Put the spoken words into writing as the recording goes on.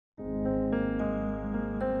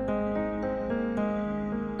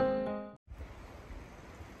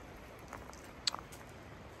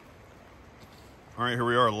All right, here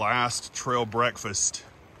we are, last trail breakfast.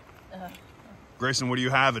 Grayson, what are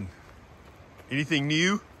you having? Anything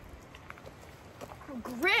new?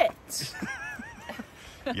 Grits.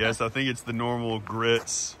 Yes, I think it's the normal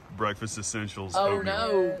grits breakfast essentials. Oh oatmeal.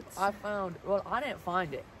 no, I found, well, I didn't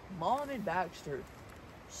find it. Mom and Baxter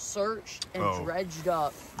searched and dredged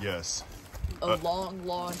up Yes. a long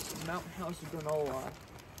lost Mountain House granola.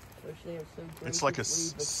 Which they have so It's like a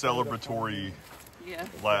celebratory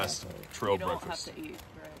last trail breakfast. You don't have to eat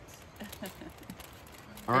grits.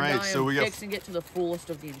 All right, so we got fixing it to the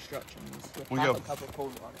fullest of the instructions with We half got- a cup of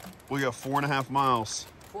cold water. we got 4.5 miles,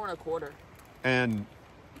 4 1/4. and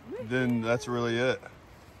then that's really it.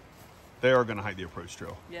 They are going to hike the approach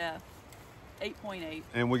trail, Yeah. 8.8.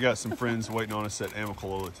 and we got some friends waiting on us at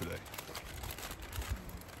Amicalola today.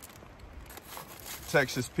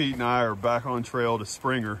 Texas Pete and I are back on trail to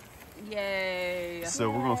Springer, Yay.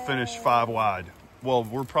 so we're going to finish 5 wide. Well,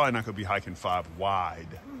 we're probably not going to be hiking 5 wide,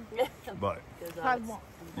 but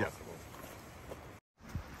yeah.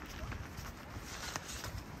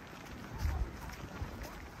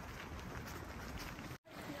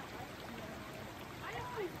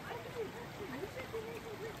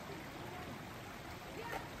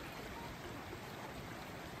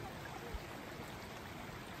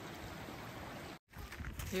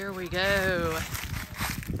 Here we go.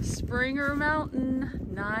 Springer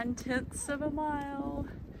Mountain, 9/10 of a mile.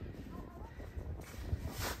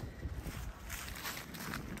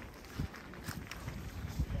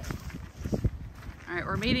 All right,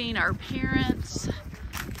 we're meeting our parents,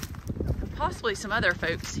 possibly some other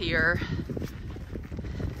folks here.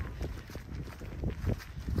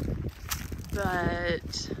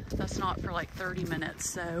 But that's not for like 30 minutes,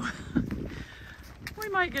 so we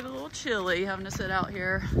might get a little chilly having to sit out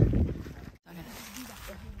here.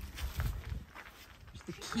 There's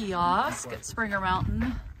the kiosk at Springer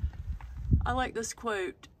Mountain. I like this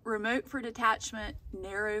quote: remote for detachment,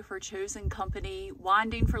 narrow for chosen company,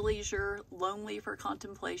 winding for leisure, lonely for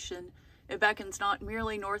contemplation. It beckons not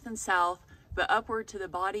merely north and south, but upward to the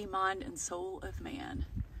body, mind, and soul of man.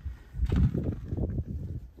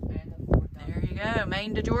 There you go,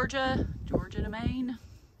 Maine to Georgia, Georgia to Maine.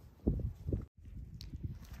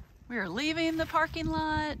 We are leaving the parking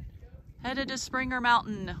lot, headed to Springer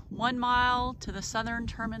Mountain, 1 mile to the southern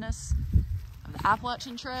terminus of the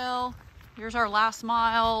Appalachian Trail. Here's our last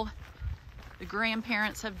mile. The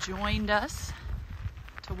grandparents have joined us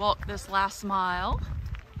to walk this last mile.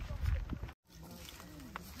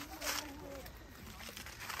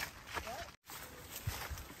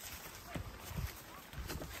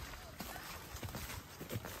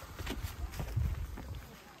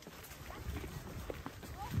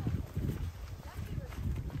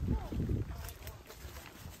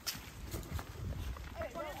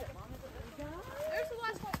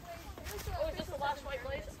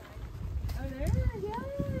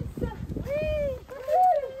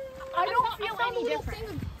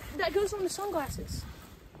 That goes on the sunglasses.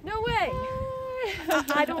 No way!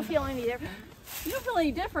 I don't feel any different. You don't feel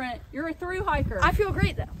any different. You're a through hiker. I feel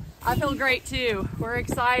great though. I feel great too. We're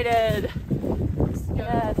excited.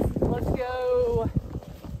 Yes, let's go.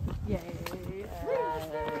 Yay.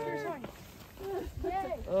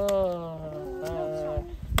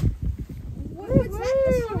 What's that?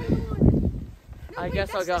 I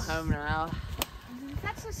guess I'll go home now.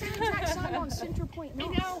 That's the same exact song on Center Point.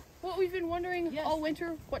 You know what we've been wondering all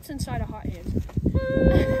winter? What's inside a hot hand?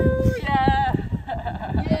 Yeah.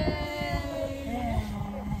 Yay!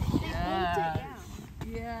 Yeah.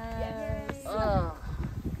 Yes.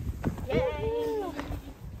 Yay.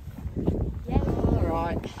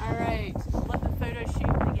 All right. Let the photo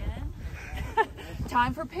shoot again.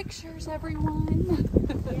 Time for pictures, everyone.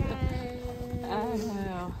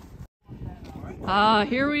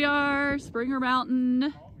 Here we are, Springer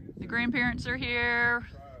Mountain. The grandparents are here,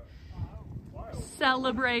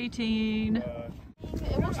 celebrating.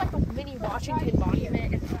 It looks like a mini Washington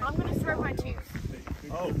monument. I'm gonna throw my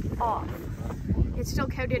tooth off. It's still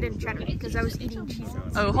coated in cheddar because I was eating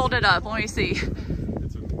Cheez-Its. Oh, hold it up. Let me see.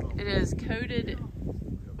 It is coated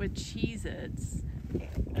with Cheez-Its.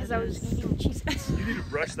 Because I was eating Cheez-Its. You need to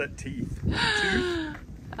brush that tooth.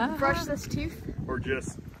 Brush this tooth. Or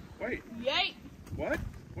just, wait, Yay! what?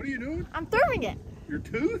 What are you doing? I'm throwing it. Your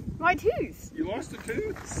tooth? My tooth. You lost a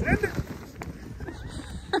tooth? Send it.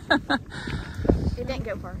 It didn't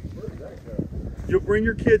go far. You'll bring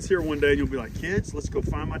your kids here one day and you'll be like, kids, let's go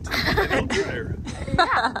find my tooth. And they'll be there.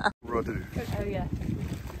 Yeah. What do I do? Oh yeah.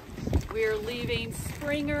 We're leaving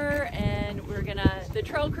Springer and the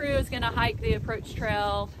trail crew is gonna hike the approach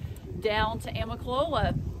trail down to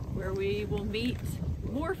Amicalola, where we will meet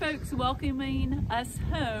more folks welcoming us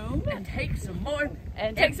home. And take some more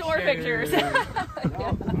pictures.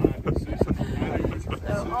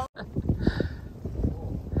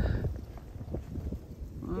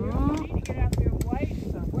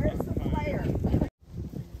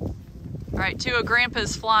 All right, two of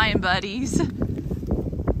Grandpa's flying buddies.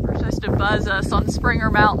 We're supposed to buzz us on Springer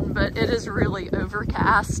Mountain, but it is really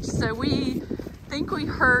overcast, so we think we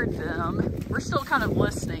heard them. We're still kind of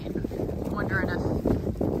listening, wondering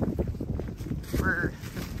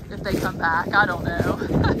if they come back. I don't know.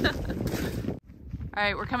 All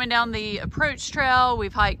right, we're coming down the approach trail.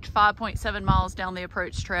 We've hiked 5.7 miles down the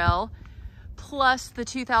approach trail, plus the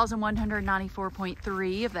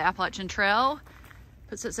 2,194.3 of the Appalachian Trail.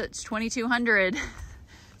 Puts us at 2,200.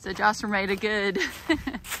 So Jasper made a good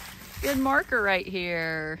marker right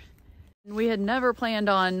here. We had never planned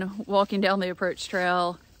on walking down the approach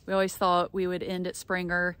trail. We always thought we would end at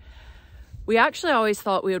Springer. We actually always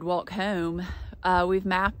thought we would walk home. We've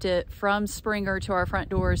mapped it from Springer to our front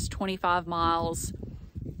doors, 25 miles.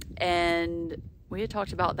 And we had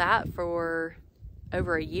talked about that for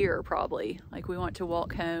over a year probably. Like, we want to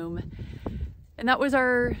walk home. And that was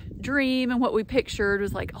our dream, and what we pictured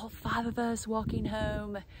was like all 5 of us walking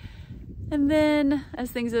home. And then as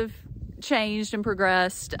things have changed and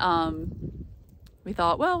progressed, we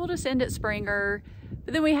thought, well, we'll just end at Springer.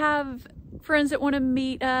 But then we have friends that want to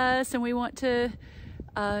meet us, and we want to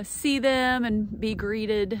see them and be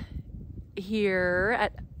greeted here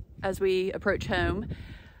as we approach home.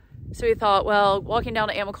 So we thought, well, walking down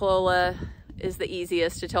to Amicalola is the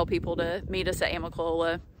easiest, to tell people to meet us at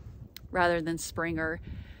Amicalola rather than Springer.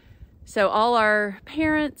 So all our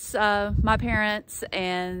parents, my parents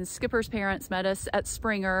and Skipper's parents, met us at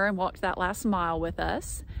Springer and walked that last mile with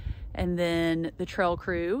us. And then the trail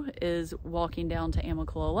crew is walking down to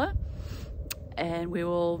Amicalola, and we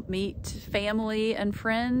will meet family and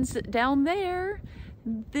friends down there.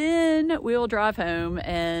 Then we'll drive home,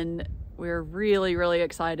 and we're really, really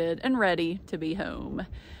excited and ready to be home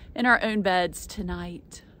in our own beds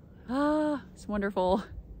tonight. Ah, it's wonderful.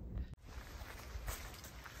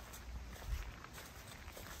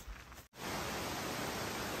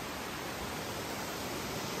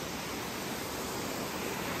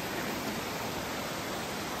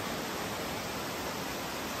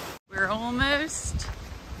 We're almost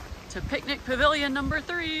to picnic pavilion number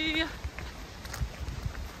 3.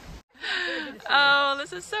 Oh,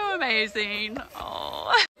 this is so amazing.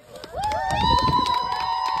 Oh.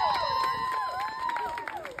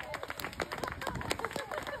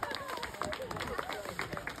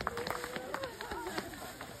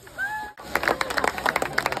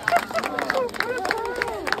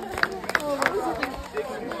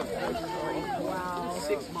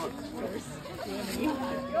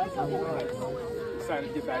 Excited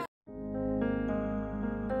to get back.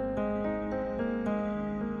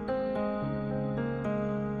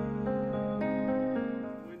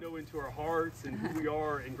 Window into our hearts and who we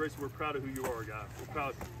are, and Grayson, we're proud of who you are, guys.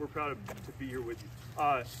 We're proud to be here with you.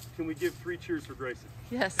 Can we give 3 cheers for Grayson?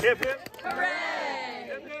 Yes. Hip hip. Hooray!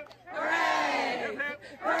 Hip hip. Hooray! Hip hip.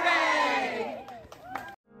 Hooray!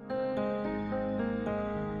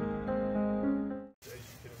 As you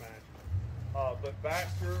can imagine. But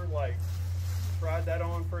Baxter, like, tried that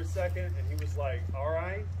on for a second, and he was like, all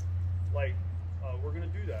right, like, we're gonna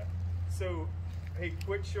do that. So, hey,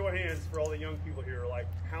 quick show of hands for all the young people here. Like,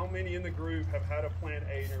 how many in the group have had a plan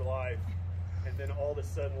A in your life, and then all of a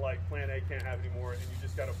sudden, like, plan A can't have anymore, and you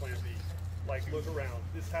just got a plan B? Like, look around.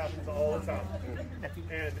 This happens all the time.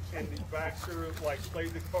 And Baxter, like,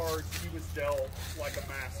 played the cards he was dealt like a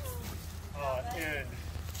master.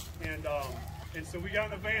 And so we got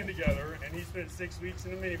in a van together, and he spent 6 weeks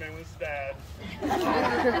in a minivan with his dad.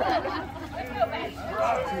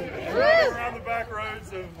 Driving around the back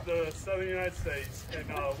roads of the southern United States. And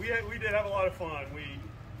we did have a lot of fun. We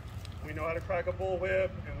know how to crack a bullwhip,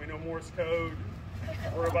 and we know Morse code.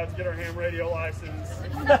 We're about to get our ham radio license.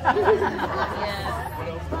 What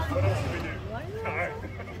else do we do? All right.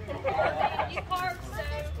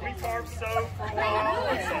 We carved soap for a while.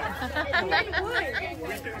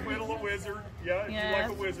 We can whittle a wizard. Yeah, if you like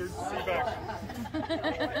a wizard, see back.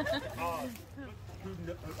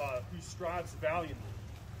 Who strives valiantly,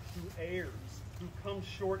 who errs, who comes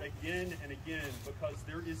short again and again, because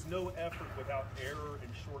there is no effort without error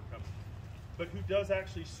and shortcoming, but who does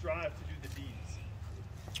actually strive to do the deeds,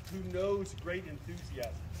 who knows great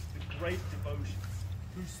enthusiasm, the great devotions,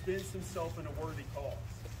 who spends himself in a worthy cause,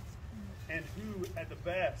 and who, at the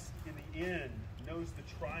best, in the end, knows the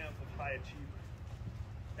triumph of high achievement.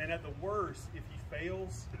 And at the worst, if he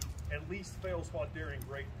fails, at least fails while daring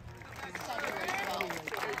greatly.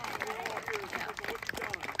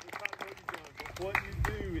 What you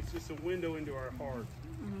do is just a window into our heart,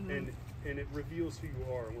 and it reveals who you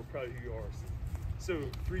are, and we're proud of who you are. So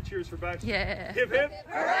 3 cheers for Baxter. Yeah. Hip hip.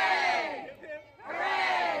 Hooray! Hip hip.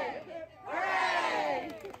 Hooray!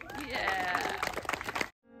 Hooray! Yeah.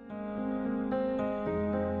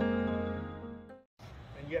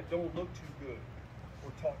 And yet don't look too good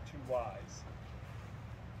or talk too wise.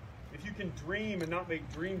 If you can dream and not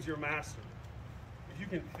make dreams your master, if you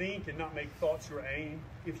can think and not make thoughts your aim,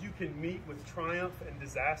 if you can meet with triumph and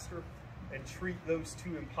disaster and treat those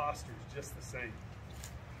two imposters just the same,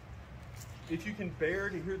 if you can bear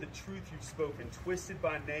to hear the truth you've spoken, twisted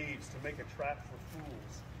by knaves to make a trap for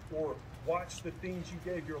fools, or watch the things you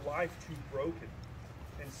gave your life to broken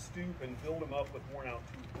and stoop and build them up with worn out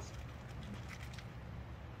tools,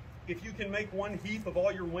 if you can make one heap of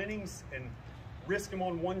all your winnings and risk them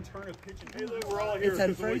on one turn of pitch and hey, look, we're all here because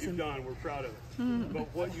of what you've done. We're proud of it.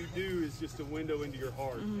 But what you do is just a window into your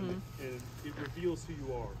heart, and it reveals who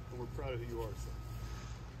you are, and we're proud of who you are. So,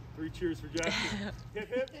 3 cheers for Jackson. Hip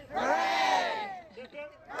hip. Hooray! Hip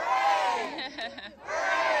hip. Hooray!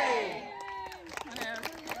 Hooray!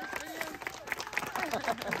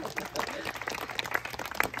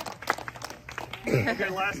 Okay,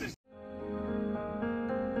 last is.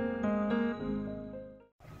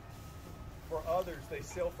 For others, they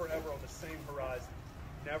sail forever on the same horizon,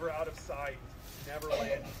 never out of sight, never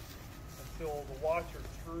landing, until the watcher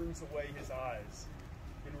turns away his eyes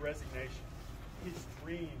in resignation. His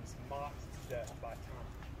dreams mocked to death by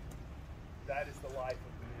time. That is the life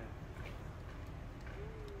of men.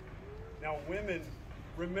 Now, women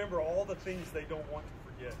remember all the things they don't want to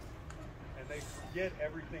forget, and they forget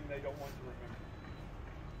everything they don't want to remember.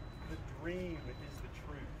 The dream is the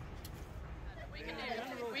truth.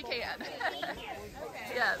 We can.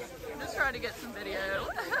 Yes, I'm just trying to get some video.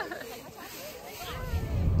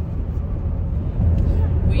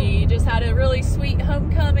 We just had a really sweet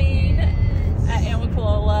homecoming at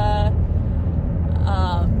Amicalola.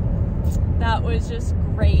 That was just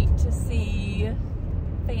great to see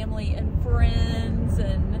family and friends,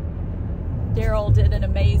 and Daryl did an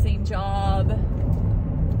amazing job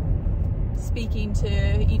speaking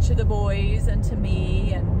to each of the boys and to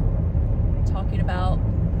me and talking about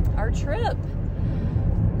our trip.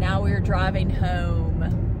 Now we're driving home.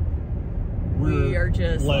 We are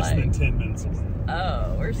just less than 10 minutes away.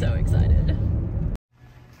 Oh, we're so excited.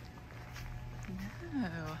 No.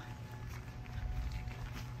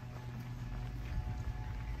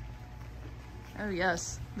 Oh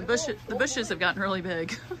yes, the bushes have gotten really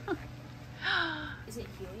big. Is it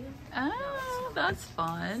helium? Oh, that's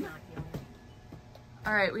fun.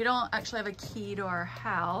 All right, we don't actually have a key to our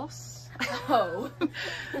house. Oh.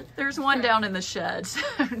 There's one down in the shed.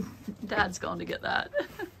 Dad's going to get that.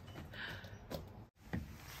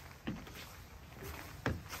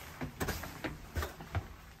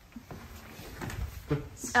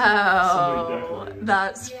 Oh,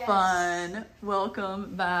 that's fun.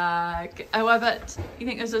 Welcome back. Oh, I bet, you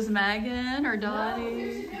think this is Megan or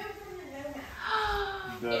Dottie?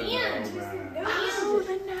 Oh,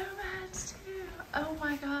 the nomads too. Oh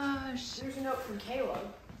my gosh. There's a note from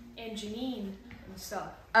Caleb and Janine and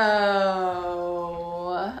stuff.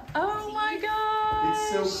 Oh my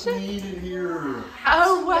gosh. It's so clean in here.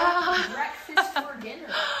 Oh wow. Breakfast for dinner.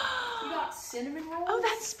 You got cinnamon rolls. Oh,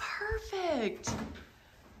 that's perfect.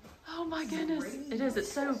 Oh my goodness. It is.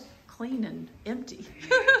 It's so clean and empty.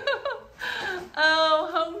 Oh,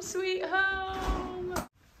 home sweet home.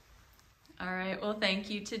 All right. Well, thank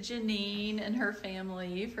you to Janine and her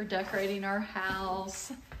family for decorating our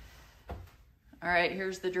house. All right.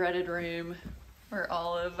 Here's the dreaded room where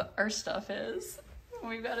all of our stuff is.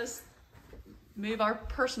 We've got to move our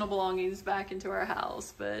personal belongings back into our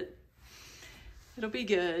house, but it'll be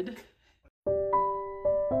good.